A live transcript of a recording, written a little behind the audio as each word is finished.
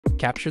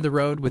Capture the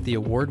road with the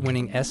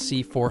award-winning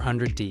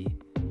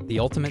SC400D, the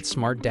ultimate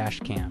smart dash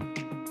cam.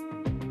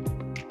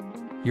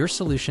 Your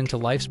solution to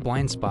life's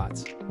blind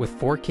spots with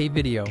 4K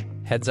video,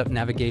 heads-up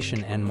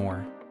navigation, and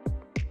more.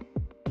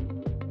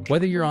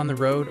 Whether you're on the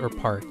road or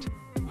parked,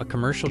 a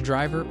commercial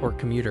driver or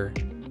commuter,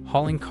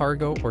 hauling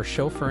cargo or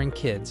chauffeuring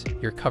kids,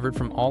 you're covered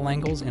from all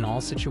angles in all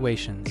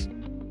situations.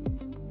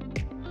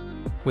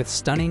 With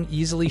stunning,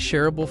 easily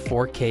shareable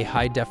 4K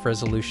high-def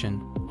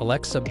resolution,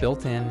 Alexa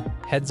built-in,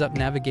 heads-up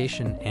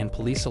navigation, and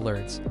police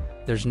alerts,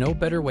 there's no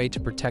better way to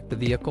protect the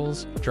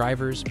vehicles,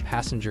 drivers,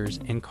 passengers,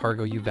 and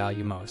cargo you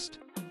value most.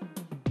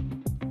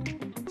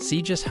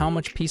 See just how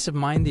much peace of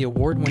mind the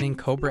award-winning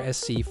Cobra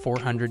SC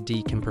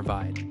 400D can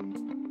provide.